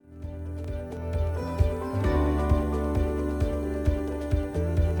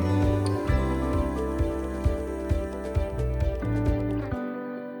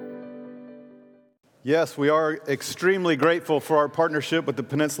Yes, we are extremely grateful for our partnership with the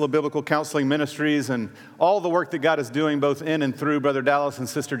Peninsula Biblical Counseling Ministries and all the work that God is doing both in and through Brother Dallas and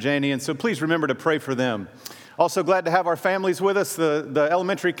Sister Janie. And so please remember to pray for them. Also glad to have our families with us, the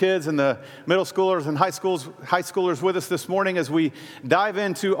elementary kids and the middle schoolers and high schoolers with us this morning as we dive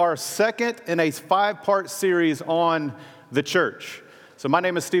into our second in a 5-part series on the church. So my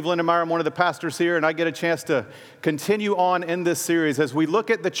name is Steve Lindenmeyer. I'm one of the pastors here, and I get a chance to continue on in this series as we look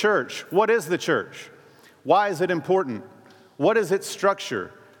at the church. What is the church? Why is it important? What is its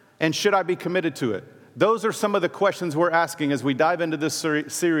structure? And should I be committed to it? Those are some of the questions we're asking as we dive into this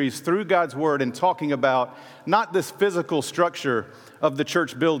series through God's Word and talking about not this physical structure of the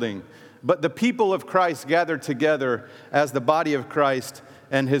church building, but the people of Christ gathered together as the body of Christ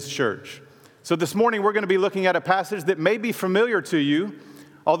and His church. So this morning we're going to be looking at a passage that may be familiar to you,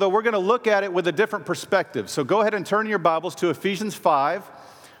 although we're going to look at it with a different perspective. So go ahead and turn your Bibles to Ephesians 5.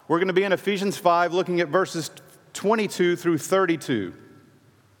 We're going to be in Ephesians 5 looking at verses 22 through 32.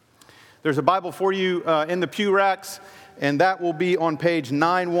 There's a Bible for you in the pew racks, and that will be on page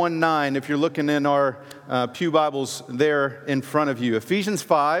 919 if you're looking in our pew Bibles there in front of you. Ephesians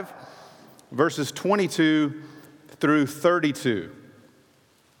 5, verses 22 through 32.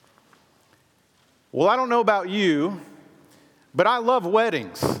 Well, I don't know about you, but I love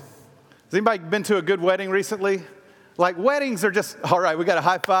weddings. Has anybody been to a good wedding recently? Like, weddings are just, all right, we got a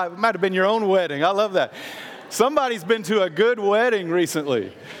high five. It might have been your own wedding. I love that. Somebody's been to a good wedding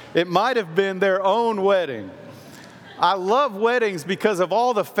recently. It might have been their own wedding. I love weddings because of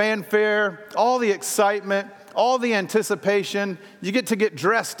all the fanfare, all the excitement, all the anticipation. You get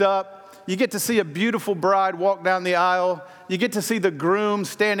dressed up. You get to see a beautiful bride walk down the aisle. You get to see the groom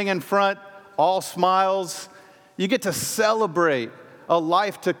standing in front, all smiles. You get to celebrate a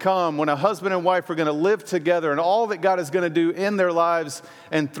life to come when a husband and wife are going to live together and all that God is going to do in their lives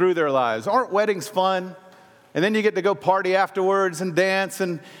and through their lives. Aren't weddings fun? And then you get to go party afterwards and dance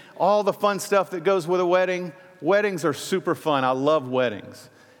and all the fun stuff that goes with a wedding. Weddings are super fun. I love weddings.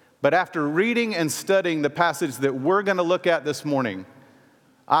 But after reading and studying the passage that we're going to look at this morning,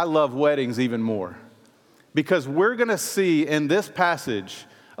 I love weddings even more. Because we're going to see in this passage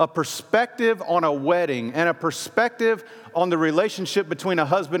a perspective on a wedding and a perspective on the relationship between a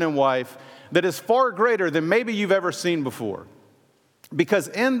husband and wife that is far greater than maybe you've ever seen before. Because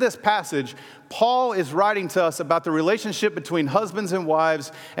in this passage, Paul is writing to us about the relationship between husbands and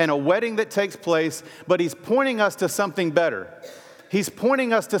wives and a wedding that takes place, but he's pointing us to something better. He's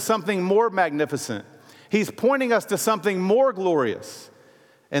pointing us to something more magnificent. He's pointing us to something more glorious.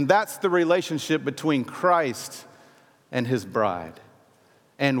 And that's the relationship between Christ and His bride.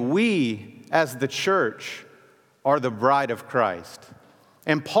 And we, as the church, are the bride of Christ.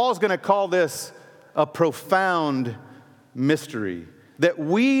 And Paul's going to call this a profound mystery. That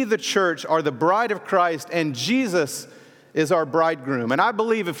we, the church, are the bride of Christ and Jesus is our bridegroom. And I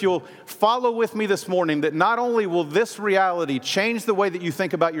believe if you'll follow with me this morning that not only will this reality change the way that you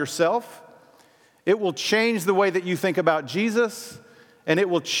think about yourself, it will change the way that you think about Jesus, and it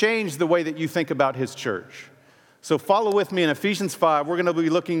will change the way that you think about His church. So follow with me in Ephesians 5. We're going to be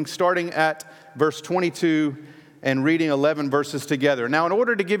looking starting at verse 22 and reading 11 verses together. Now, in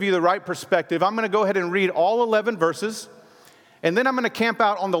order to give you the right perspective, I'm going to go ahead and read all 11 verses, and then I'm going to camp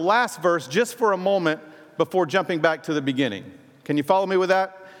out on the last verse just for a moment before jumping back to the beginning. Can you follow me with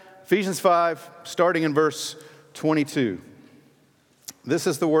that? Ephesians 5, starting in verse 22. This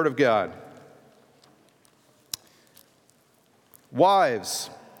is the word of God.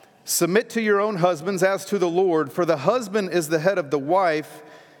 Wives, submit to your own husbands as to the Lord, for the husband is the head of the wife,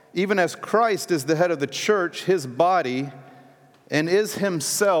 even as Christ is the head of the church, His body, and is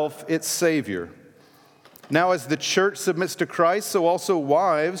Himself its Savior. Now as the church submits to Christ, so also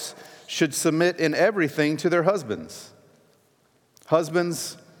wives should submit in everything to their husbands.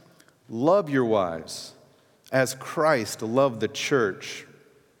 Husbands, love your wives as Christ loved the church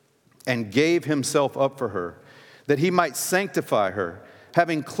and gave Himself up for her, that He might sanctify her,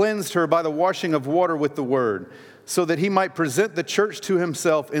 having cleansed her by the washing of water with the word, so that He might present the church to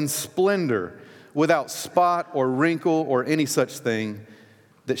Himself in splendor, without spot or wrinkle or any such thing,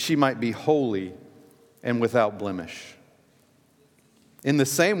 that she might be holy and without blemish. In the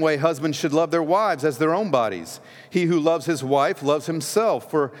same way, husbands should love their wives as their own bodies. He who loves his wife loves himself,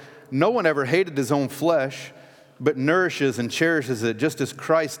 for no one ever hated his own flesh, but nourishes and cherishes it, just as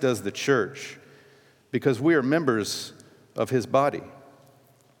Christ does the church, because we are members of His body.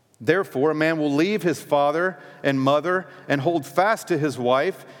 Therefore, a man will leave his father and mother and hold fast to his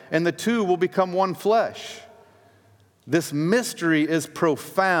wife, and the two will become one flesh. This mystery is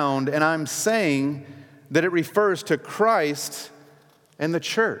profound, and I'm saying that it refers to Christ and the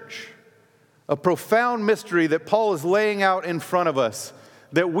church. A profound mystery that Paul is laying out in front of us,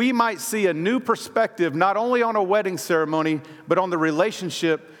 that we might see a new perspective, not only on a wedding ceremony, but on the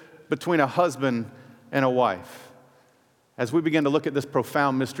relationship between a husband and a wife. As we begin to look at this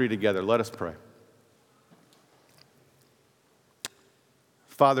profound mystery together, let us pray.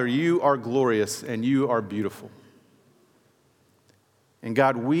 Father, you are glorious and you are beautiful. And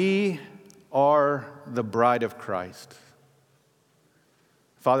God, we are the bride of Christ.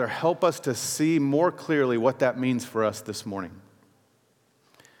 Father, help us to see more clearly what that means for us this morning.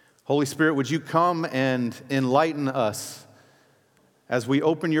 Holy Spirit, would you come and enlighten us as we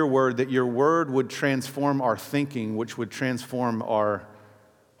open your word, that your word would transform our thinking, which would transform our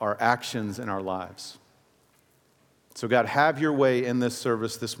actions and our lives. So God, have your way in this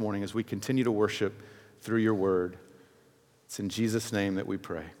service this morning as we continue to worship through your word. It's in Jesus' name that we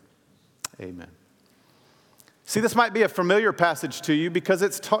pray. Amen. See, this might be a familiar passage to you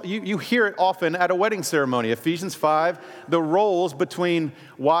because you hear it often at a wedding ceremony. Ephesians 5, the roles between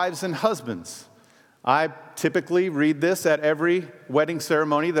wives and husbands. I typically read this at every wedding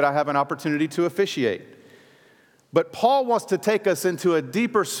ceremony that I have an opportunity to officiate. But Paul wants to take us into a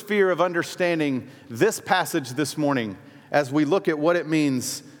deeper sphere of understanding this passage this morning as we look at what it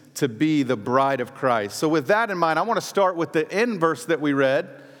means to be the bride of Christ. So with that in mind, I want to start with the end verse that we read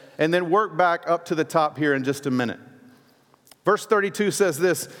and then work back up to the top here in just a minute. Verse 32 says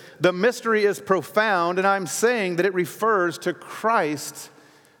this, "The mystery is profound, and I'm saying that it refers to Christ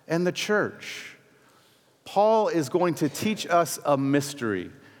and the church." Paul is going to teach us a mystery.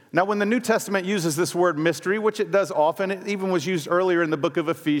 Now, when the New Testament uses this word mystery, which it does often, it even was used earlier in the book of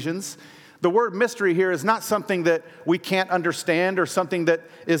Ephesians, the word mystery here is not something that we can't understand or something that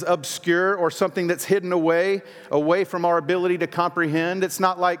is obscure or something that's hidden away from our ability to comprehend. It's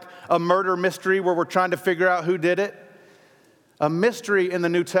not like a murder mystery where we're trying to figure out who did it. A mystery in the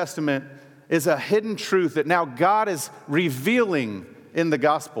New Testament is a hidden truth that now God is revealing in the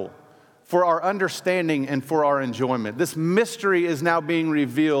gospel for our understanding and for our enjoyment. This mystery is now being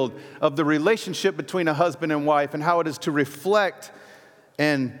revealed of the relationship between a husband and wife and how it is to reflect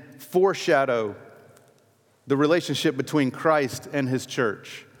and foreshadow the relationship between Christ and his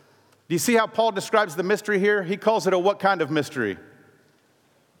church. Do you see how Paul describes the mystery here? He calls it a what kind of mystery?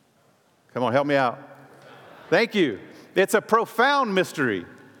 Come on, help me out. Thank you. It's a profound mystery.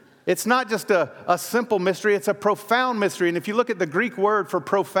 It's not just a simple mystery, it's a profound mystery. And if you look at the Greek word for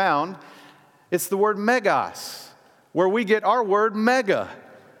profound, it's the word megas, where we get our word mega.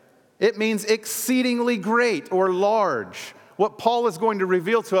 It means exceedingly great or large. What Paul is going to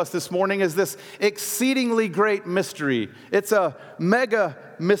reveal to us this morning is this exceedingly great mystery. It's a mega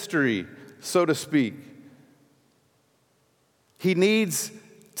mystery, so to speak. He needs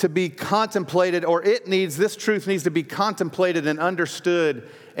to be contemplated, or this truth needs to be contemplated and understood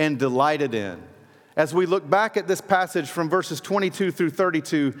and delighted in. As we look back at this passage from verses 22 through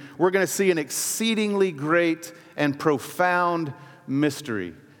 32, we're going to see an exceedingly great and profound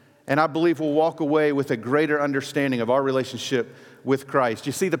mystery. And I believe we'll walk away with a greater understanding of our relationship with Christ.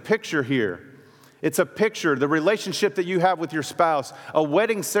 You see the picture here. It's a picture, the relationship that you have with your spouse, a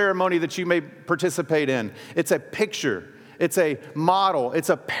wedding ceremony that you may participate in. It's a picture. It's a model. It's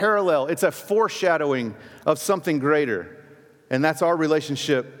a parallel. It's a foreshadowing of something greater. And that's our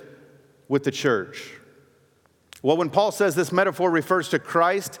relationship with the church. Well, when Paul says this metaphor refers to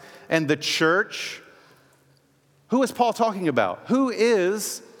Christ and the church, who is Paul talking about? Who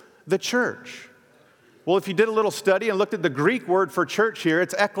is the church? Well, if you did a little study and looked at the Greek word for church here,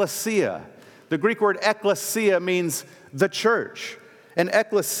 it's ekklesia. The Greek word ekklesia means the church. And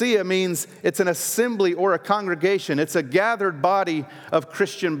ekklesia means it's an assembly or a congregation. It's a gathered body of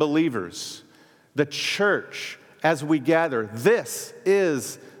Christian believers. The church, as we gather, this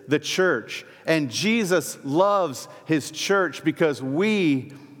is the church. And Jesus loves his church because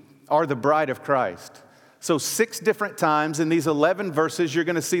we are the bride of Christ. So 6 different times in these 11 verses, you're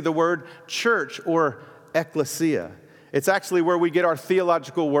going to see the word church or ekklesia. It's actually where we get our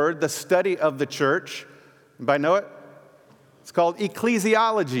theological word, the study of the church. Anybody know it? It's called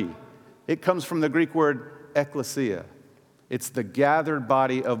ecclesiology. It comes from the Greek word ekklesia. It's the gathered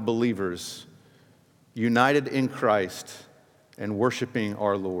body of believers united in Christ and worshiping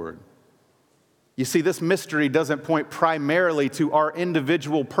our Lord. You see, this mystery doesn't point primarily to our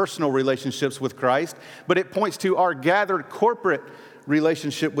individual personal relationships with Christ, but it points to our gathered corporate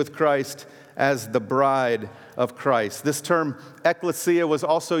relationship with Christ as the bride of Christ. This term, ekklesia, was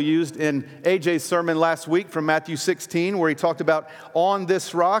also used in AJ's sermon last week from Matthew 16, where he talked about, on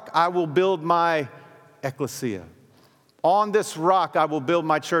this rock I will build my ekklesia. On this rock I will build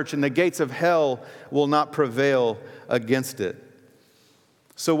my church, and the gates of hell will not prevail against it.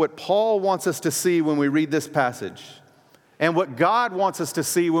 So what Paul wants us to see when we read this passage, and what God wants us to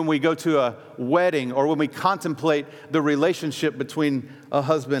see when we go to a wedding or when we contemplate the relationship between a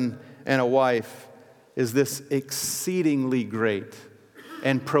husband and a wife, is this exceedingly great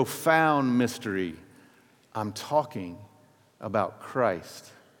and profound mystery. I'm talking about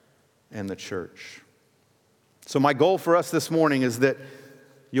Christ and the church. So my goal for us this morning is that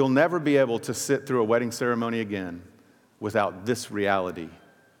you'll never be able to sit through a wedding ceremony again without this reality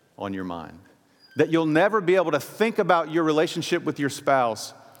on your mind. That you'll never be able to think about your relationship with your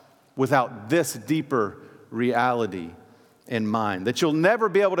spouse without this deeper reality in mind. That you'll never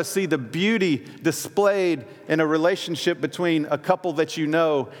be able to see the beauty displayed in a relationship between a couple that you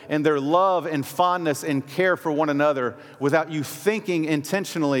know and their love and fondness and care for one another without you thinking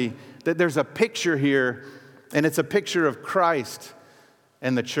intentionally that there's a picture here, and it's a picture of Christ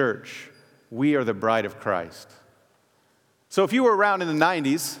and the church. We are the bride of Christ. So if you were around in the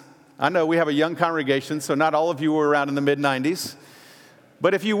 90s, I know we have a young congregation, so not all of you were around in the mid-90s.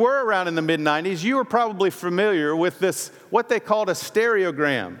 But if you were around in the mid-90s, you were probably familiar with this, what they called a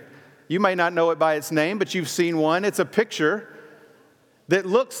stereogram. You may not know it by its name, but you've seen one. It's a picture that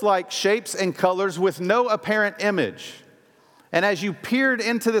looks like shapes and colors with no apparent image. And as you peered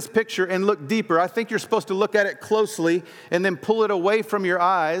into this picture and looked deeper, I think you're supposed to look at it closely and then pull it away from your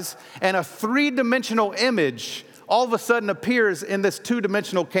eyes, and a three-dimensional image all of a sudden appears in this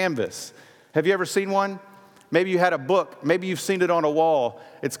two-dimensional canvas. Have you ever seen one? Maybe you had a book. Maybe you've seen it on a wall.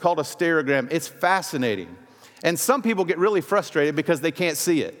 It's called a stereogram. It's fascinating. And some people get really frustrated because they can't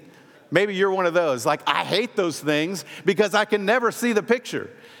see it. Maybe you're one of those. Like, I hate those things because I can never see the picture.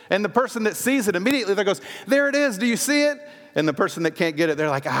 And the person that sees it immediately, there goes, there it is. Do you see it? And the person that can't get it, they're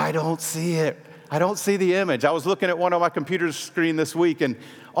like, I don't see it. I don't see the image. I was looking at one on my computer screen this week, and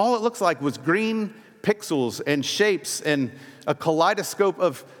all it looks like was green pixels and shapes and a kaleidoscope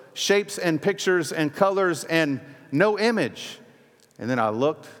of shapes and pictures and colors and no image. And then I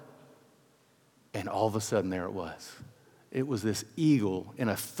looked, and all of a sudden there it was. It was this eagle in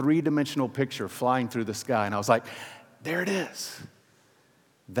a three-dimensional picture flying through the sky. And I was like, there it is.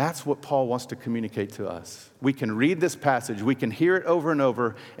 That's what Paul wants to communicate to us. We can read this passage, we can hear it over and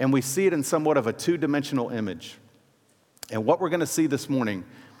over, and we see it in somewhat of a two-dimensional image. And what we're going to see this morning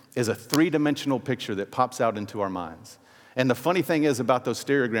is a three-dimensional picture that pops out into our minds. And the funny thing is about those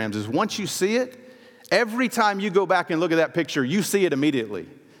stereograms is once you see it, every time you go back and look at that picture, you see it immediately.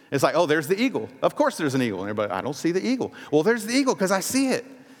 It's like, oh, there's the eagle. Of course there's an eagle. And everybody, I don't see the eagle. Well, there's the eagle because I see it.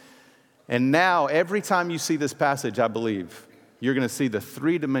 And now, every time you see this passage, I believe, you're going to see the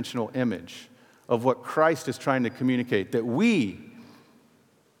three-dimensional image of what Christ is trying to communicate, that we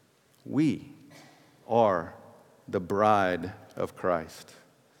are the bride of Christ.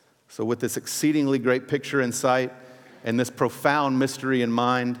 So with this exceedingly great picture in sight and this profound mystery in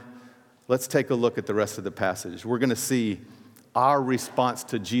mind, let's take a look at the rest of the passage. We're going to see our response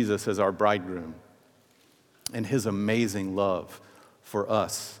to Jesus as our bridegroom and his amazing love for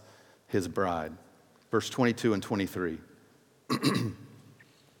us, his bride. Verse 22 and 23.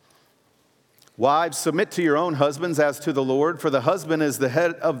 Wives, submit to your own husbands as to the Lord, for the husband is the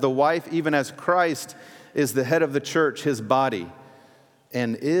head of the wife, even as Christ is the head of the church, his body,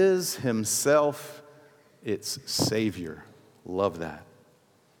 and is himself its Savior. Love that.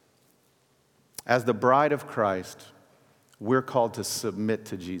 As the bride of Christ, we're called to submit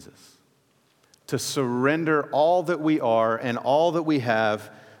to Jesus, to surrender all that we are and all that we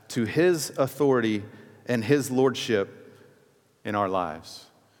have to his authority and his lordship in our lives.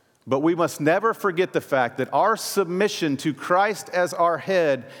 But we must never forget the fact that our submission to Christ as our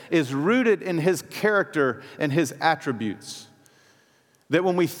head is rooted in his character and his attributes. That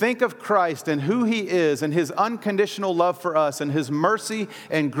when we think of Christ and who he is and his unconditional love for us and his mercy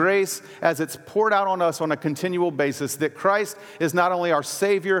and grace as it's poured out on us on a continual basis, that Christ is not only our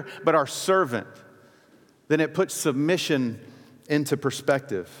Savior, but our servant, then it puts submission into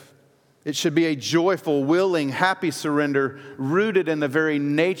perspective. It should be a joyful, willing, happy surrender rooted in the very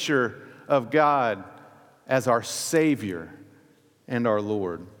nature of God as our Savior and our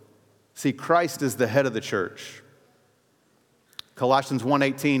Lord. See, Christ is the head of the church. Colossians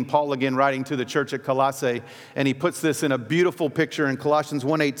 1:18, Paul again writing to the church at Colossae, and he puts this in a beautiful picture in Colossians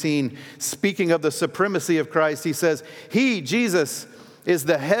 1:18, speaking of the supremacy of Christ. He says, he, Jesus, is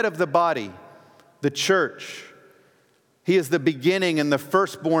the head of the body, the church. He is the beginning and the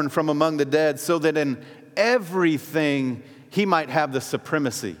firstborn from among the dead, so that in everything he might have the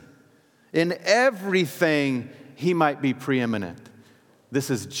supremacy. In everything he might be preeminent. This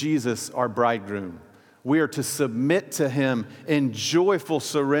is Jesus, our bridegroom. We are to submit to him in joyful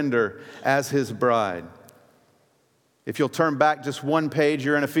surrender as his bride. If you'll turn back just one page,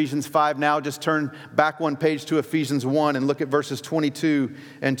 you're in Ephesians 5 now, just turn back one page to Ephesians 1 and look at verses 22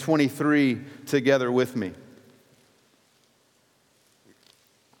 and 23 together with me.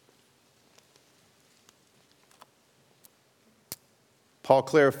 Paul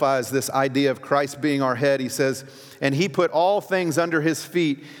clarifies this idea of Christ being our head. He says, "And he put all things under his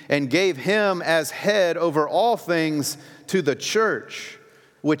feet and gave him as head over all things to the church,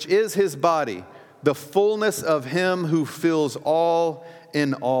 which is his body, the fullness of him who fills all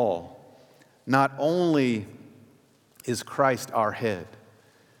in all." Not only is Christ our head,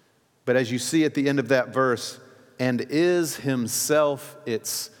 but as you see at the end of that verse, and is himself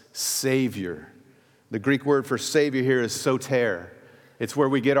its Savior. The Greek word for Savior here is soter. It's where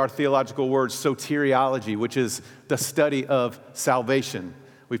we get our theological word soteriology, which is the study of salvation.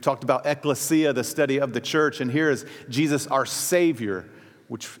 We've talked about ecclesia, the study of the church, and here is Jesus, our Savior,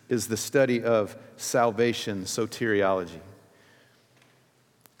 which is the study of salvation, soteriology.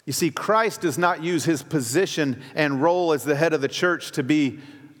 You see, Christ does not use his position and role as the head of the church to be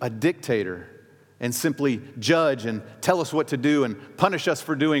a dictator and simply judge and tell us what to do and punish us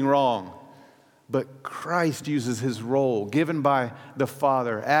for doing wrong. But Christ uses his role given by the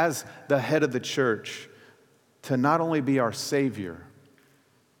Father as the head of the church to not only be our Savior,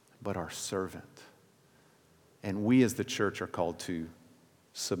 but our servant. And we as the church are called to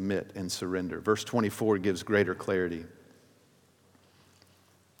submit and surrender. Verse 24 gives greater clarity.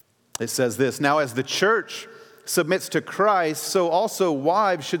 It says this, "Now as the church submits to Christ, so also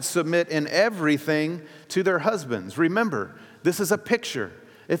wives should submit in everything to their husbands." Remember, this is a picture.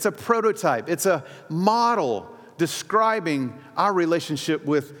 It's a prototype. It's a model describing our relationship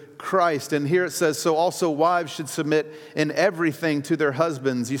with Christ. And here it says, "So also wives should submit in everything to their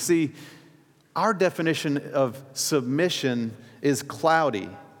husbands." You see, our definition of submission is cloudy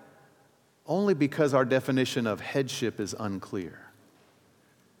only because our definition of headship is unclear.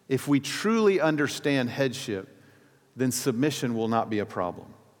 If we truly understand headship, then submission will not be a problem.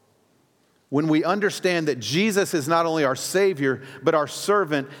 When we understand that Jesus is not only our Savior, but our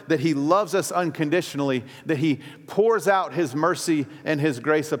servant, that he loves us unconditionally, that he pours out his mercy and his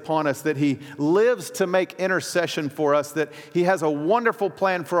grace upon us, that he lives to make intercession for us, that he has a wonderful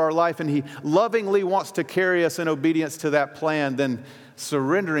plan for our life and he lovingly wants to carry us in obedience to that plan, then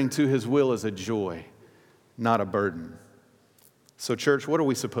surrendering to his will is a joy, not a burden. So church, what are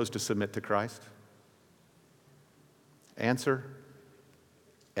we supposed to submit to Christ? Answer,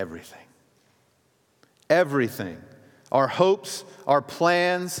 everything. Everything. Our hopes, our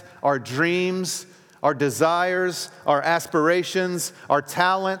plans, our dreams, our desires, our aspirations, our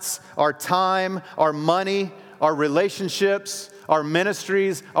talents, our time, our money, our relationships, our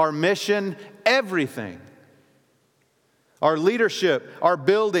ministries, our mission, everything. Our leadership, our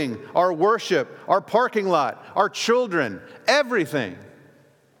building, our worship, our parking lot, our children, everything.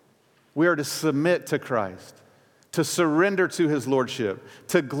 We are to submit to Christ, to surrender to his lordship,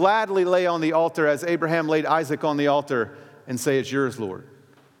 to gladly lay on the altar as Abraham laid Isaac on the altar and say, "It's yours, Lord.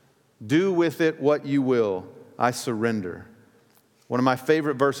 Do with it what you will. I surrender." One of my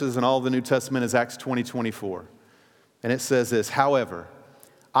favorite verses in all the New Testament is Acts 20:24. And it says this, "However,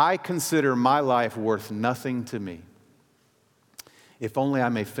 I consider my life worth nothing to me, if only I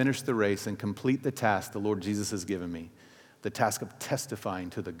may finish the race and complete the task the Lord Jesus has given me, the task of testifying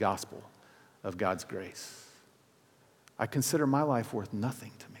to the gospel of God's grace. I consider my life worth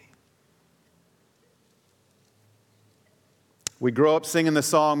nothing to me." We grow up singing the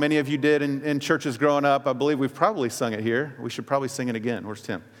song. Many of you did in churches growing up. I believe we've probably sung it here. We should probably sing it again. Where's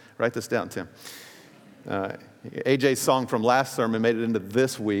Tim? Write this down, Tim. AJ's song from last sermon made it into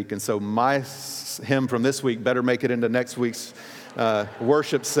this week, and so my hymn from this week better make it into next week's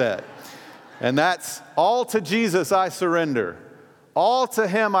worship set. And that's, "All to Jesus I surrender. All to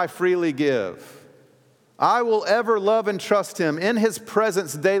him I freely give. I will ever love and trust him. In his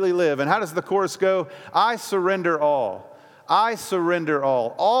presence daily live." And how does the chorus go? "I surrender all. I surrender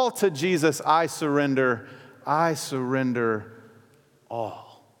all. All to Jesus I surrender. I surrender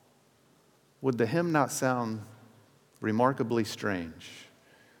all." Would the hymn not sound remarkably strange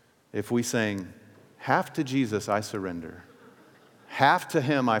if we sang, "Half to Jesus I surrender. Half to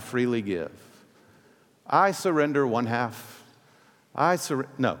him I freely give. I surrender one half.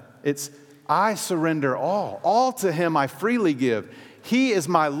 No, it's I surrender all. All to him I freely give. He is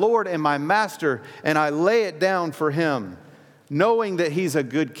my Lord and my master, and I lay it down for him, knowing that he's a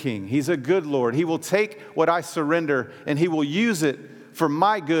good king. He's a good Lord. He will take what I surrender, and he will use it for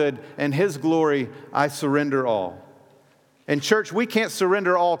my good and his glory. I surrender all." And church, we can't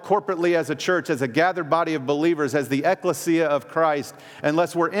surrender all corporately as a church, as a gathered body of believers, as the ecclesia of Christ,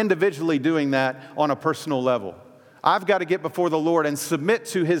 unless we're individually doing that on a personal level. I've got to get before the Lord and submit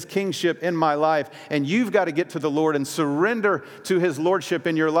to his kingship in my life. And you've got to get to the Lord and surrender to his lordship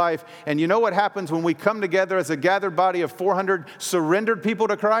in your life. And you know what happens when we come together as a gathered body of 400 surrendered people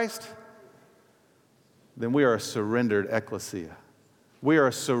to Christ? Then we are a surrendered ecclesia. We are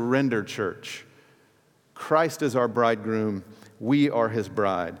a surrendered church. Christ is our bridegroom. We are his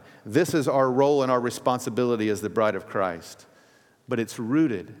bride. This is our role and our responsibility as the bride of Christ. But it's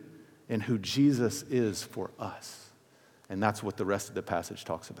rooted in who Jesus is for us. And that's what the rest of the passage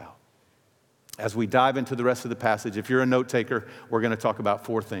talks about. As we dive into the rest of the passage, if you're a note taker, we're going to talk about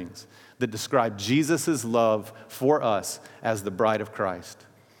 4 things that describe Jesus' love for us as the bride of Christ.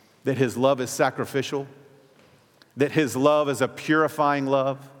 That his love is sacrificial. That his love is a purifying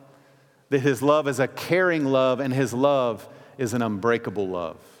love. That his love is a caring love. And his love is an unbreakable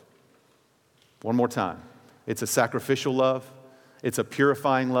love. One more time. It's a sacrificial love. It's a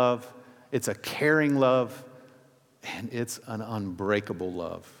purifying love. It's a caring love. And it's an unbreakable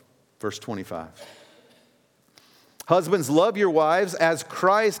love. Verse 25. Husbands, love your wives as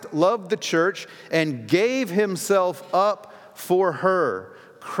Christ loved the church and gave himself up for her.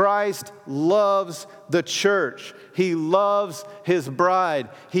 Christ loves the church. He loves his bride.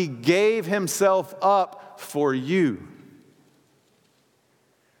 He gave himself up for you.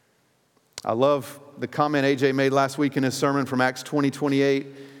 I love the comment AJ made last week in his sermon from Acts 20:28.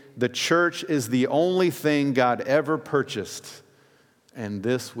 The church is the only thing God ever purchased, and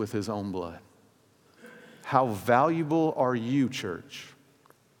this with his own blood. How valuable are you, church,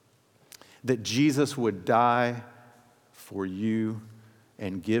 that Jesus would die for you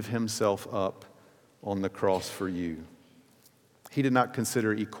and give himself up on the cross for you. He did not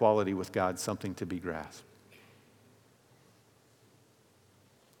consider equality with God something to be grasped,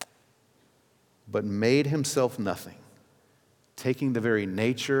 but made himself nothing, taking the very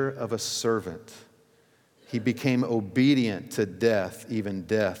nature of a servant. He became obedient to death, even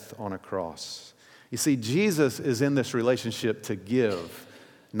death on a cross. You see, Jesus is in this relationship to give,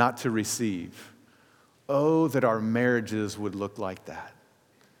 not to receive. Oh, that our marriages would look like that.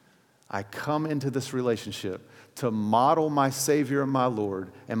 I come into this relationship to model my Savior and my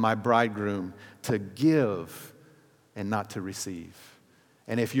Lord and my bridegroom to give and not to receive.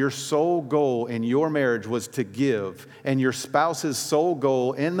 And if your sole goal in your marriage was to give, and your spouse's sole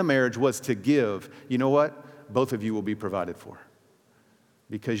goal in the marriage was to give, you know what? Both of you will be provided for.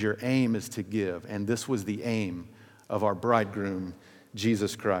 Because your aim is to give. And this was the aim of our bridegroom,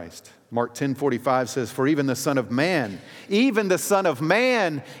 Jesus Christ. Mark 10:45 says, for even the Son of Man, even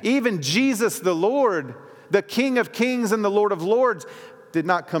Jesus the Lord, the King of Kings and the Lord of Lords, did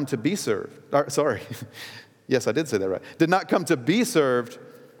not come to be served. Yes, I did say that right. Did not come to be served,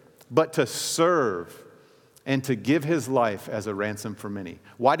 but to serve and to give his life as a ransom for many.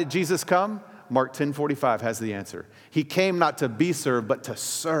 Why did Jesus come? Mark 10:45 has the answer. He came not to be served, but to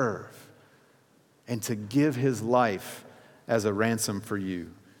serve and to give his life as a ransom for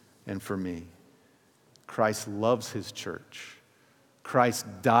you and for me. Christ loves his church. Christ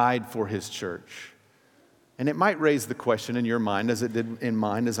died for his church. And it might raise the question in your mind, as it did in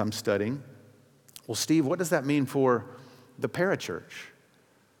mine as I'm studying, well, Steve, what does that mean for the parachurch?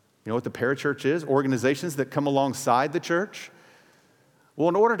 You know what the parachurch is? Organizations that come alongside the church. Well,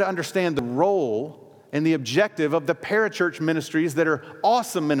 in order to understand the role and the objective of the parachurch ministries that are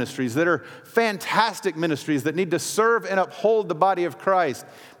awesome ministries, that are fantastic ministries that need to serve and uphold the body of Christ,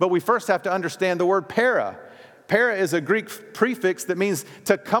 but we first have to understand the word para. Para is a Greek prefix that means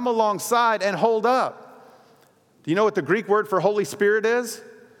to come alongside and hold up. Do you know what the Greek word for Holy Spirit is?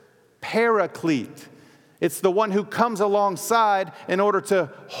 Paraclete. It's the one who comes alongside in order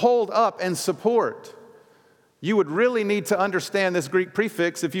to hold up and support. You would really need to understand this Greek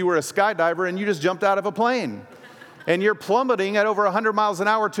prefix if you were a skydiver and you just jumped out of a plane. And you're plummeting at over 100 miles an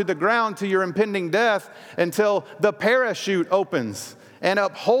hour to the ground to your impending death until the parachute opens and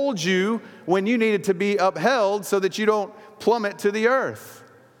upholds you when you need it to be upheld so that you don't plummet to the earth.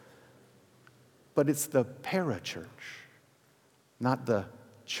 But it's the parachurch, not the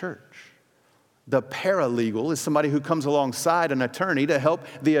church. The paralegal is somebody who comes alongside an attorney to help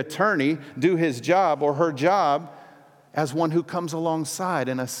the attorney do his job or her job as one who comes alongside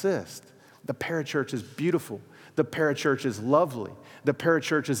and assist. The parachurch is beautiful. The parachurch is lovely. The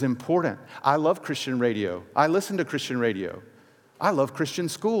parachurch is important. I love Christian radio. I listen to Christian radio. I love Christian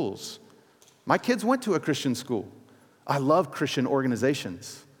schools. My kids went to a Christian school. I love Christian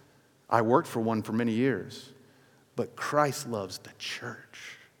organizations. I worked for one for many years. But Christ loves the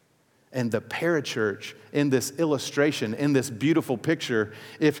church. And the parachurch in this illustration, in this beautiful picture,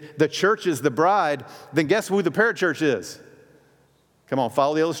 if the church is the bride, then guess who the parachurch is? Come on,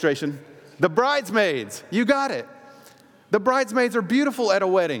 follow the illustration. The bridesmaids. You got it. The bridesmaids are beautiful at a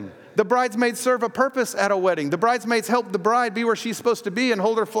wedding. The bridesmaids serve a purpose at a wedding. The bridesmaids help the bride be where she's supposed to be and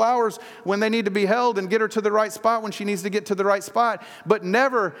hold her flowers when they need to be held and get her to the right spot when she needs to get to the right spot. But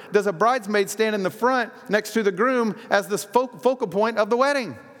never does a bridesmaid stand in the front next to the groom as the focal point of the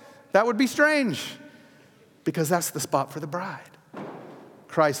wedding. That would be strange, because that's the spot for the bride.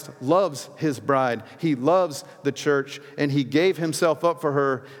 Christ loves his bride. He loves the church, and he gave himself up for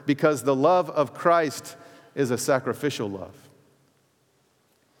her because the love of Christ is a sacrificial love.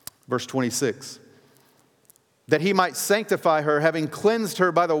 Verse 26, that he might sanctify her, having cleansed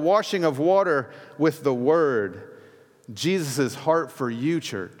her by the washing of water with the word. Jesus' heart for you,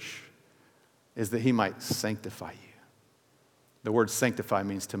 church, is that he might sanctify you. The word sanctify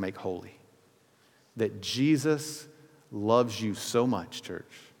means to make holy. That Jesus loves you so much,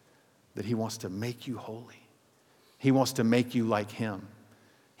 church, that he wants to make you holy. He wants to make you like him.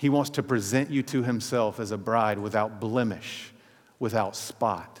 He wants to present you to himself as a bride without blemish, without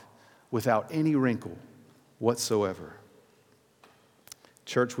spot, without any wrinkle whatsoever.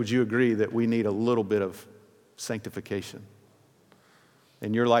 Church, would you agree that we need a little bit of sanctification?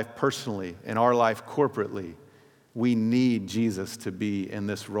 In your life personally, in our life corporately, we need Jesus to be in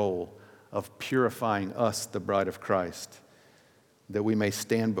this role of purifying us, the bride of Christ, that we may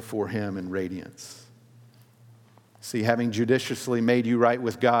stand before him in radiance. See, having judiciously made you right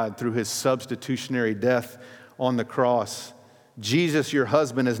with God through his substitutionary death on the cross, Jesus, your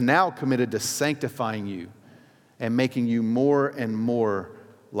husband, is now committed to sanctifying you and making you more and more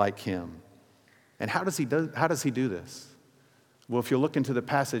like him. And how does he do this? Well, if you look into the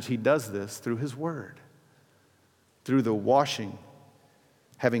passage, he does this through his word, through the washing,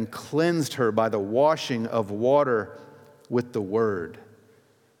 having cleansed her by the washing of water with the word.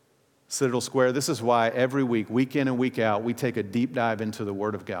 Citadel Square, this is why every week, week in and week out, we take a deep dive into the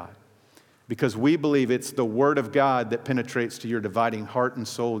Word of God. Because we believe it's the Word of God that penetrates to your dividing heart and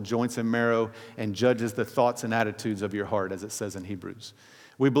soul, joints and marrow, and judges the thoughts and attitudes of your heart, as it says in Hebrews.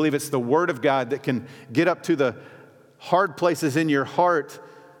 We believe it's the Word of God that can get up to the hard places in your heart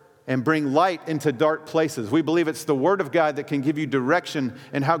and bring light into dark places. We believe it's the Word of God that can give you direction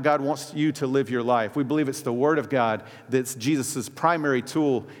in how God wants you to live your life. We believe it's the Word of God that's Jesus' primary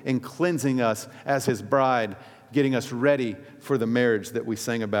tool in cleansing us as his bride, getting us ready for the marriage that we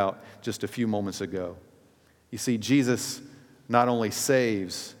sang about just a few moments ago. You see, Jesus not only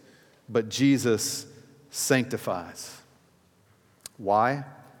saves, but Jesus sanctifies. Why?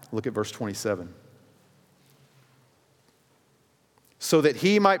 Look at verse 27. So that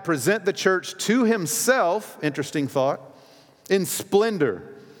he might present the church to himself, interesting thought, in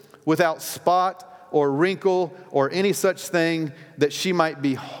splendor, without spot or wrinkle or any such thing, that she might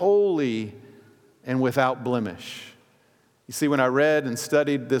be holy and without blemish. You see, when I read and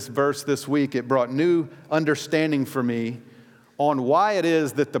studied this verse this week, it brought new understanding for me on why it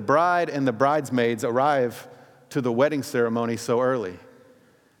is that the bride and the bridesmaids arrive to the wedding ceremony so early.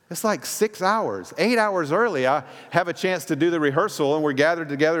 It's like 6 hours, 8 hours early. I have a chance to do the rehearsal, and we're gathered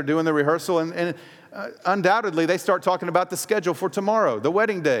together doing the rehearsal, and undoubtedly they start talking about the schedule for tomorrow, the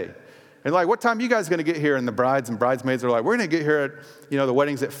wedding day. And like, what time are you guys going to get here? And the brides and bridesmaids are like, we're going to get here at, the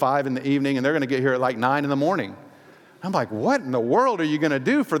wedding's at 5 in the evening, and they're going to get here at like 9 in the morning. I'm like, what in the world are you going to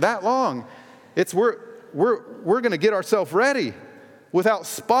do for that long? We're going to get ourselves ready without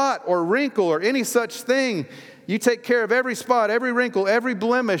spot or wrinkle or any such thing. You take care of every spot, every wrinkle, every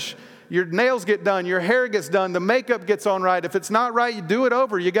blemish. Your nails get done, your hair gets done, the makeup gets on right. If it's not right, you do it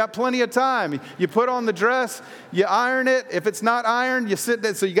over. You got plenty of time. You put on the dress, you iron it. If it's not ironed, you sit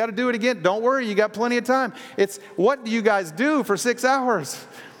there. So you got to do it again. Don't worry, you got plenty of time. It's what do you guys do for 6 hours?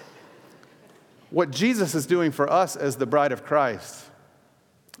 What Jesus is doing for us as the bride of Christ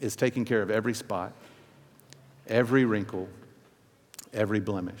is taking care of every spot, every wrinkle, every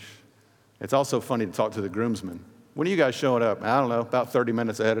blemish. It's also funny to talk to the groomsmen. When are you guys showing up? I don't know, about 30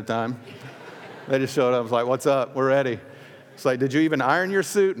 minutes ahead of time. They just showed up. It's like, what's up? We're ready. It's like, did you even iron your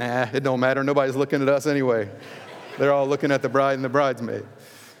suit? Nah, it don't matter. Nobody's looking at us anyway. They're all looking at the bride and the bridesmaid.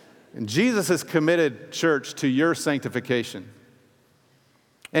 And Jesus has committed, church, to your sanctification.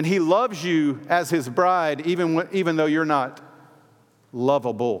 And he loves you as his bride, even though you're not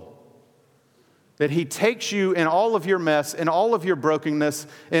lovable. That he takes you in all of your mess, in all of your brokenness,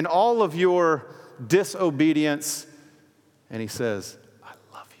 in all of your disobedience, and he says, I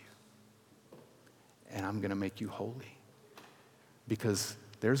love you, and I'm going to make you holy, because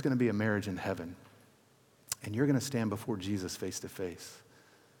there's going to be a marriage in heaven, and you're going to stand before Jesus face to face,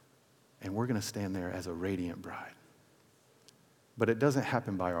 and we're going to stand there as a radiant bride. But it doesn't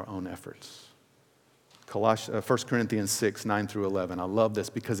happen by our own efforts. 1 Corinthians 6, 9 through 11. I love this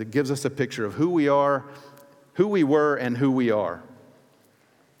because it gives us a picture of who we are who we were and who we are.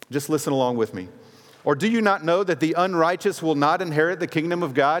 Just listen along with me. Or do you not know that the unrighteous will not inherit the kingdom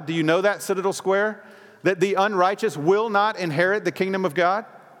of God? Do you know that, Citadel Square? That the unrighteous will not inherit the kingdom of God?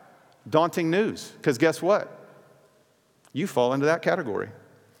 Daunting news, because guess what? You fall into that category.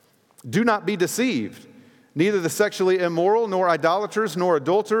 Do not be deceived. Neither the sexually immoral, nor idolaters, nor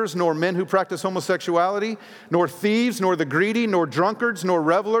adulterers, nor men who practice homosexuality, nor thieves, nor the greedy, nor drunkards, nor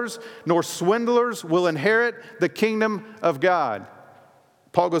revelers, nor swindlers will inherit the kingdom of God.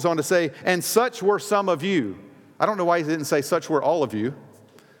 Paul goes on to say, and such were some of you. I don't know why he didn't say such were all of you.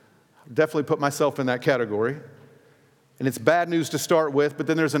 Definitely put myself in that category. And it's bad news to start with, but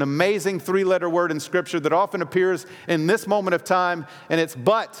then there's an amazing three-letter word in Scripture that often appears in this moment of time, and it's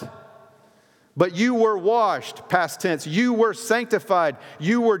but. But you were washed, past tense. You were sanctified.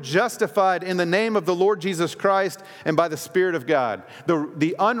 You were justified in the name of the Lord Jesus Christ and by the Spirit of God.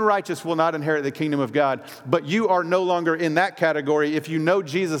 The unrighteous will not inherit the kingdom of God, but you are no longer in that category. If you know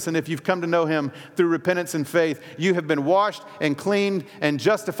Jesus and if you've come to know him through repentance and faith, you have been washed and cleaned and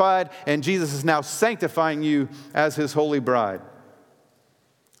justified, and Jesus is now sanctifying you as his holy bride.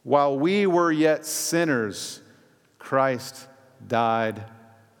 While we were yet sinners, Christ died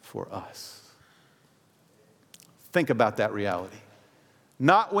for us. Think about that reality.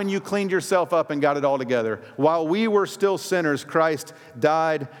 Not when you cleaned yourself up and got it all together. While we were still sinners, Christ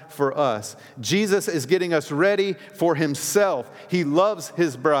died for us. Jesus is getting us ready for himself. He loves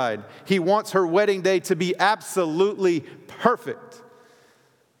his bride. He wants her wedding day to be absolutely perfect.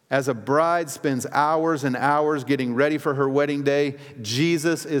 As a bride spends hours and hours getting ready for her wedding day,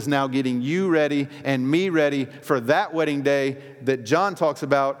 Jesus is now getting you ready and me ready for that wedding day that John talks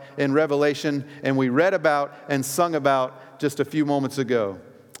about in Revelation and we read about and sung about just a few moments ago.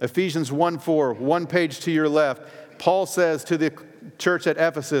 Ephesians 1:4, one page to your left, Paul says to the church at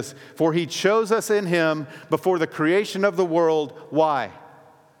Ephesus, for he chose us in him before the creation of the world. Why?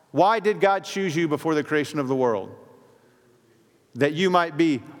 Why did God choose you before the creation of the world? That you might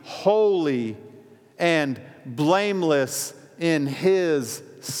be holy and blameless in his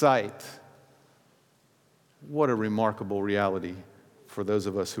sight. What a remarkable reality for those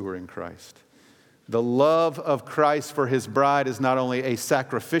of us who are in Christ. The love of Christ for his bride is not only a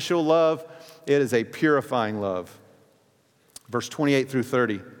sacrificial love, it is a purifying love. Verse 28 through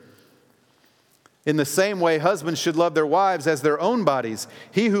 30. In the same way, husbands should love their wives as their own bodies.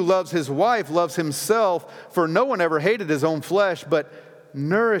 He who loves his wife loves himself, for no one ever hated his own flesh, but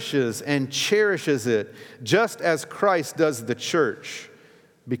nourishes and cherishes it, just as Christ does the church,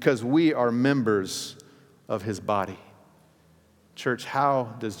 because we are members of his body. Church,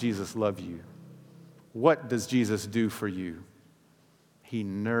 how does Jesus love you? What does Jesus do for you? He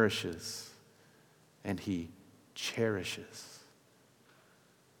nourishes and he cherishes.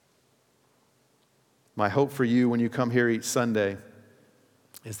 My hope for you when you come here each Sunday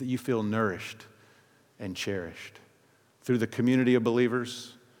is that you feel nourished and cherished through the community of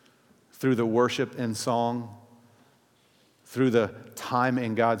believers, through the worship and song, through the time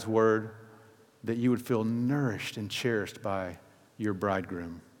in God's Word, that you would feel nourished and cherished by your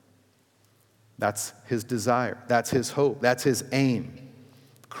bridegroom. That's his desire. That's his hope. That's his aim.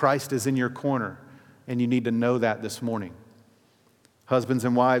 Christ is in your corner, and you need to know that this morning. Husbands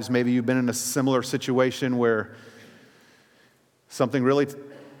and wives, maybe you've been in a similar situation where something really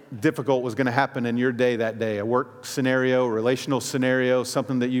difficult was going to happen in your day that day, a work scenario, a relational scenario,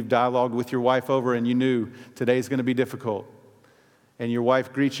 something that you've dialogued with your wife over and you knew today's going to be difficult. And your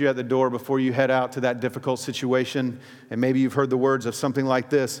wife greets you at the door before you head out to that difficult situation, and maybe you've heard the words of something like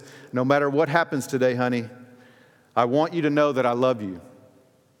this: no matter what happens today, honey, I want you to know that I love you.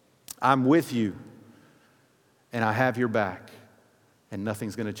 I'm with you, and I have your back. And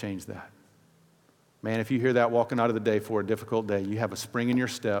nothing's going to change that. Man, if you hear that walking out of the day for a difficult day, you have a spring in your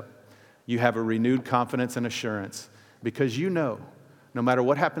step. You have a renewed confidence and assurance because you know, no matter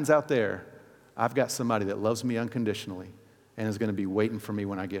what happens out there, I've got somebody that loves me unconditionally and is going to be waiting for me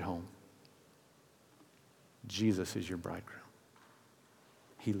when I get home. Jesus is your bridegroom.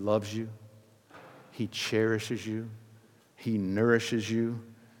 He loves you. He cherishes you. He nourishes you.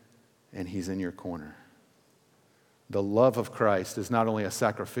 And he's in your corner. The love of Christ is not only a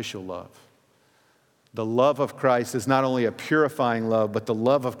sacrificial love. The love of Christ is not only a purifying love, but the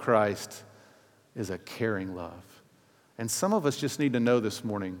love of Christ is a caring love. And some of us just need to know this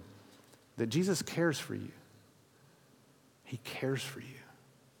morning that Jesus cares for you. He cares for you.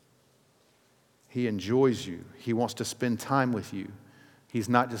 He enjoys you. He wants to spend time with you. He's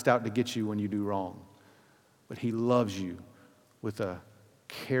not just out to get you when you do wrong, but he loves you with a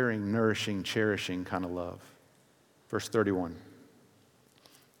caring, nourishing, cherishing kind of love. Verse 31.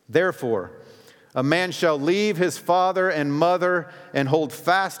 Therefore, A man shall leave his father and mother and hold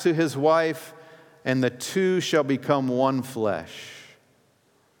fast to his wife, and the two shall become one flesh.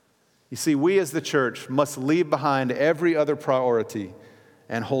 You see, we as the church must leave behind every other priority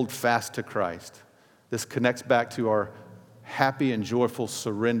and hold fast to Christ. This connects back to our happy and joyful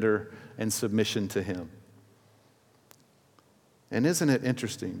surrender and submission to Him. And isn't it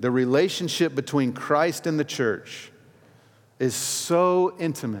interesting? The relationship between Christ and the church is so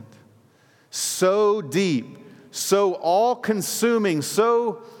intimate, so deep, so all-consuming,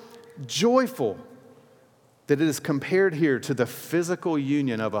 so joyful, that it is compared here to the physical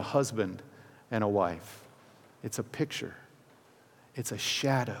union of a husband and a wife. It's a picture. It's a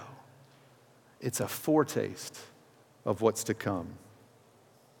shadow. It's a foretaste of what's to come.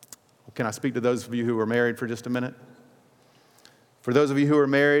 Can I speak to those of you who are married for just a minute? For those of you who are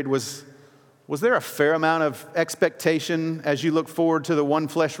married, was there a fair amount of expectation as you look forward to the one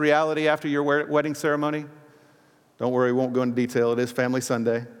flesh reality after your wedding ceremony? Don't worry, we won't go into detail. It is Family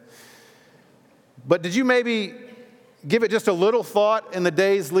Sunday. But did you maybe give it just a little thought in the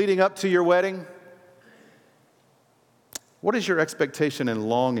days leading up to your wedding? What is your expectation and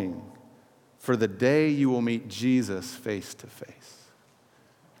longing for the day you will meet Jesus face to face?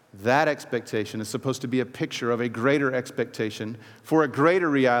 That expectation is supposed to be a picture of a greater expectation for a greater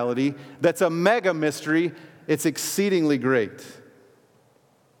reality that's a mega mystery. It's exceedingly great.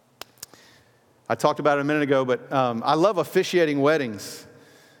 I talked about it a minute ago, but I love officiating weddings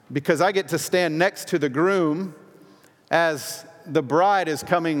because I get to stand next to the groom as the bride is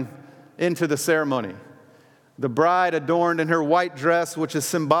coming into the ceremony. The bride adorned in her white dress, which is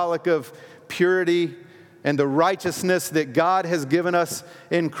symbolic of purity and the righteousness that God has given us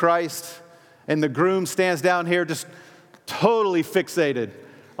in Christ. And the groom stands down here just totally fixated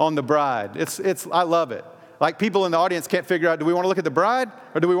on the bride. I love it. Like people in the audience can't figure out, do we want to look at the bride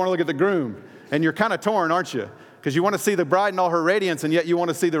or do we want to look at the groom? And you're kind of torn, aren't you? Because you want to see the bride in all her radiance, and yet you want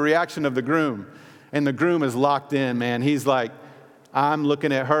to see the reaction of the groom. And the groom is locked in, man. He's like, I'm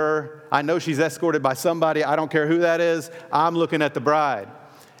looking at her. I know she's escorted by somebody. I don't care who that is. I'm looking at the bride.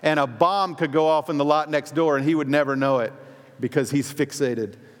 And a bomb could go off in the lot next door, and he would never know it because he's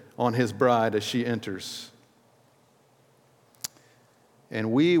fixated on his bride as she enters.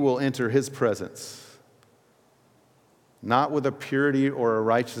 And we will enter his presence, not with a purity or a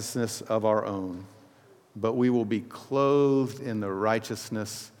righteousness of our own, but we will be clothed in the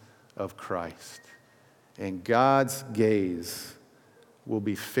righteousness of Christ. And God's gaze will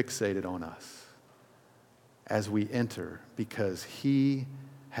be fixated on us as we enter because He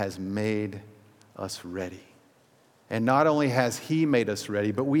has made us ready. And not only has He made us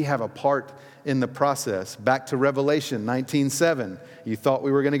ready, but we have a part in the process. Back to Revelation 19:7. You thought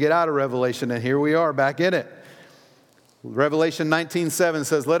we were going to get out of Revelation, and here we are back in it. Revelation 19:7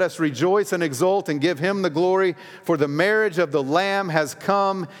 says, "Let us rejoice and exult and give Him the glory, for the marriage of the Lamb has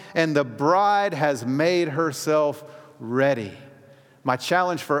come, and the bride has made herself ready." My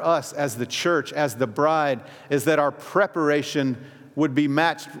challenge for us as the church, as the bride, is that our preparation would be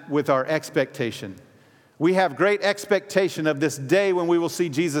matched with our expectation. We have great expectation of this day when we will see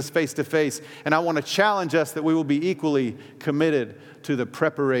Jesus face to face, and I want to challenge us that we will be equally committed to the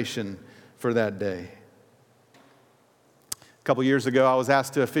preparation for that day. A couple years ago, I was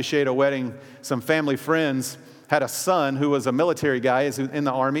asked to officiate a wedding. Some family friends had a son who was a military guy, is in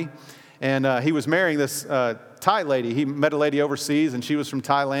the Army, and he was marrying this Thai lady. He met a lady overseas, and she was from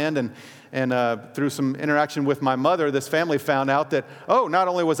Thailand, and through some interaction with my mother, this family found out that, not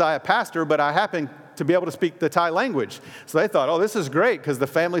only was I a pastor, but I happened to be able to speak the Thai language. So they thought, this is great, because the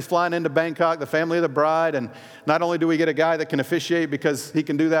family's flying into Bangkok, the family of the bride, and not only do we get a guy that can officiate because he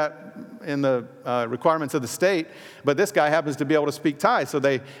can do that in the requirements of the state, but this guy happens to be able to speak Thai, so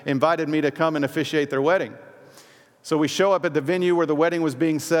they invited me to come and officiate their wedding. So we show up at the venue where the wedding was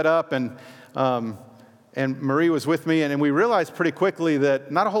being set up, and Marie was with me, and we realized pretty quickly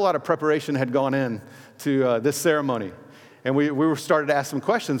that not a whole lot of preparation had gone in to this ceremony. And we started to ask some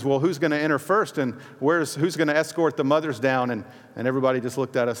questions. Well, who's going to enter first, and who's going to escort the mothers down? And everybody just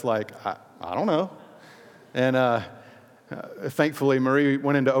looked at us like, I don't know. And thankfully, Marie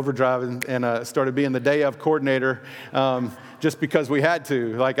went into overdrive and started being the day of coordinator just because we had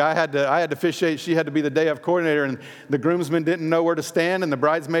to. Like I had to officiate. She had to be the day of coordinator, and the groomsmen didn't know where to stand, and the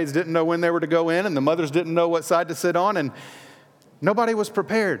bridesmaids didn't know when they were to go in, and the mothers didn't know what side to sit on, and nobody was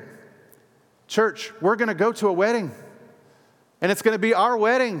prepared. Church, we're going to go to a wedding, and it's going to be our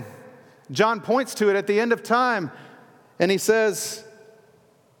wedding. John points to it at the end of time, and he says,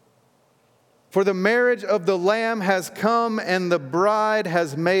 "For the marriage of the Lamb has come, and the bride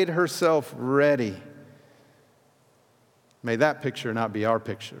has made herself ready." May that picture not be our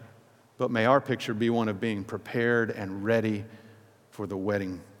picture, but may our picture be one of being prepared and ready for the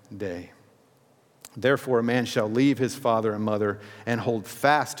wedding day. Therefore, a man shall leave his father and mother and hold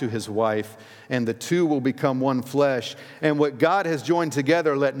fast to his wife, and the two will become one flesh. And what God has joined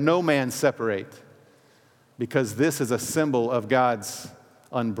together, let no man separate, because this is a symbol of God's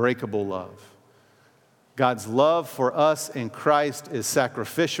unbreakable love. God's love for us in Christ is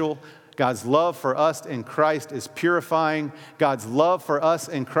sacrificial. God's love for us in Christ is purifying. God's love for us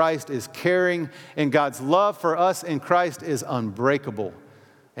in Christ is caring. And God's love for us in Christ is unbreakable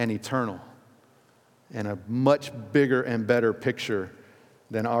and eternal, and a much bigger and better picture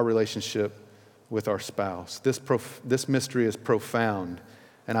than our relationship with our spouse. This mystery is profound,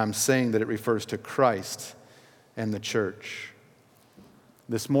 and I'm saying that it refers to Christ and the church.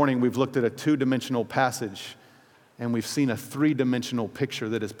 This morning we've looked at a two-dimensional passage, and we've seen a three-dimensional picture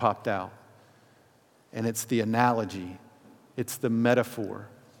that has popped out. And it's the analogy, it's the metaphor,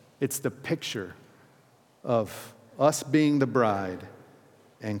 it's the picture of us being the bride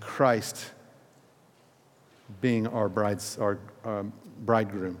and Christ being our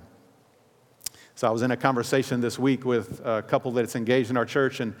bridegroom. So I was in a conversation this week with a couple that's engaged in our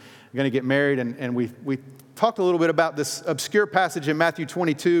church and going to get married, and we talked a little bit about this obscure passage in Matthew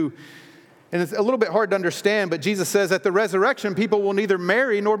 22, and it's a little bit hard to understand, but Jesus says at the resurrection, people will neither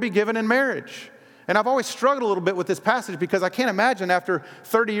marry nor be given in marriage. And I've always struggled a little bit with this passage because I can't imagine after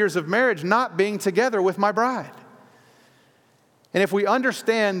 30 years of marriage not being together with my bride. And if we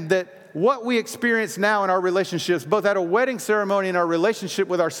understand that what we experience now in our relationships, both at a wedding ceremony and our relationship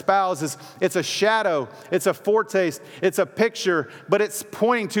with our spouse, it's a shadow, it's a foretaste, it's a picture, but it's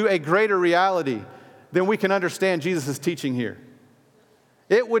pointing to a greater reality, then we can understand Jesus' teaching here.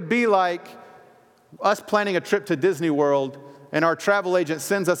 It would be like us planning a trip to Disney World, and our travel agent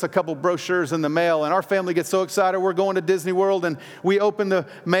sends us a couple brochures in the mail, and our family gets so excited we're going to Disney World, and we open the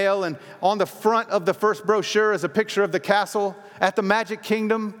mail, and on the front of the first brochure is a picture of the castle at the Magic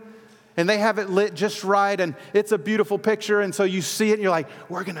Kingdom, and they have it lit just right, and it's a beautiful picture, and so you see it, and you're like,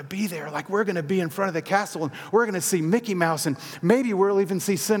 we're going to be there, like we're going to be in front of the castle, and we're going to see Mickey Mouse, and maybe we'll even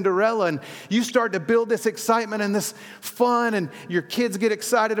see Cinderella, and you start to build this excitement and this fun, and your kids get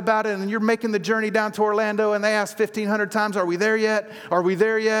excited about it, and you're making the journey down to Orlando, and they ask 1,500 times, are we there yet? Are we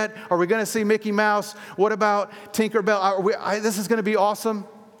there yet? Are we going to see Mickey Mouse? What about Tinkerbell? This is going to be awesome.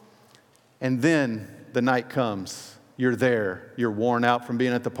 And then the night comes. You're there. You're worn out from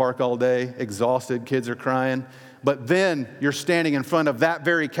being at the park all day, exhausted, kids are crying. But then you're standing in front of that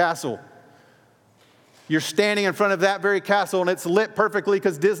very castle. You're standing in front of that very castle, and it's lit perfectly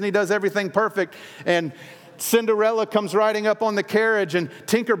because Disney does everything perfect. And Cinderella comes riding up on the carriage, and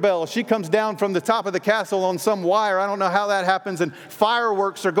Tinkerbell, she comes down from the top of the castle on some wire. I don't know how that happens. And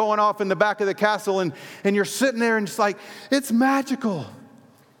fireworks are going off in the back of the castle, and you're sitting there and just like, it's magical.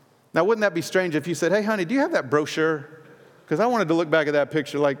 Now, wouldn't that be strange if you said, hey, honey, do you have that brochure? Because I wanted to look back at that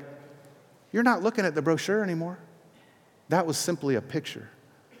picture like, you're not looking at the brochure anymore. That was simply a picture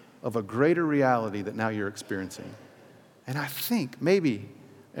of a greater reality that now you're experiencing. And I think maybe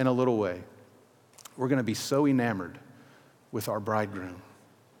in a little way, we're going to be so enamored with our bridegroom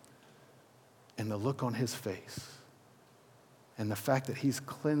and the look on his face and the fact that he's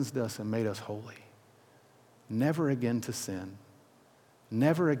cleansed us and made us holy, never again to sin,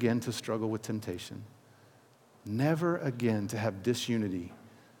 never again to struggle with temptation, never again to have disunity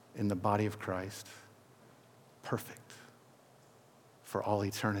in the body of Christ. Perfect for all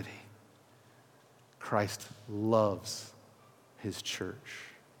eternity. Christ loves his church.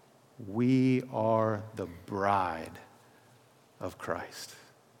 We are the bride of Christ.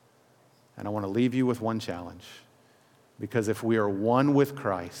 And I want to leave you with one challenge, because if we are one with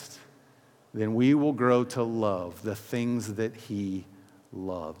Christ, then we will grow to love the things that he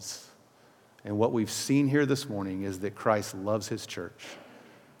loves. And what we've seen here this morning is that Christ loves his church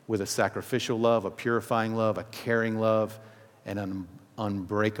with a sacrificial love, a purifying love, a caring love, and an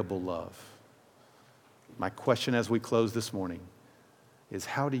unbreakable love. My question as we close this morning is,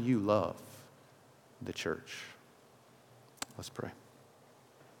 how do you love the church? Let's pray.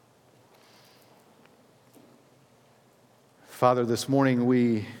 Father, this morning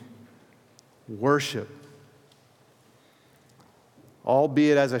we worship,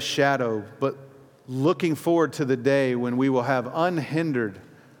 albeit as a shadow, but looking forward to the day when we will have unhindered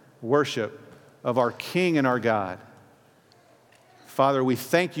worship of our King and our God. Father, we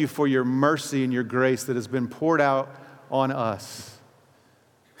thank you for your mercy and your grace that has been poured out on us.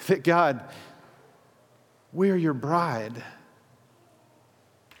 That God, we are your bride.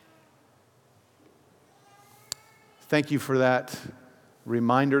 Thank you for that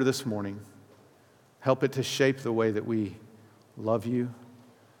reminder this morning. Help it to shape the way that we love you.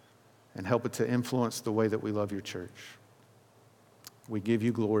 and help it to influence the way that we love your church. We give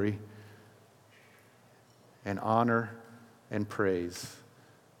you glory and honor and praise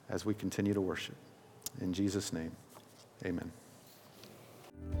as we continue to worship. In Jesus' name, amen.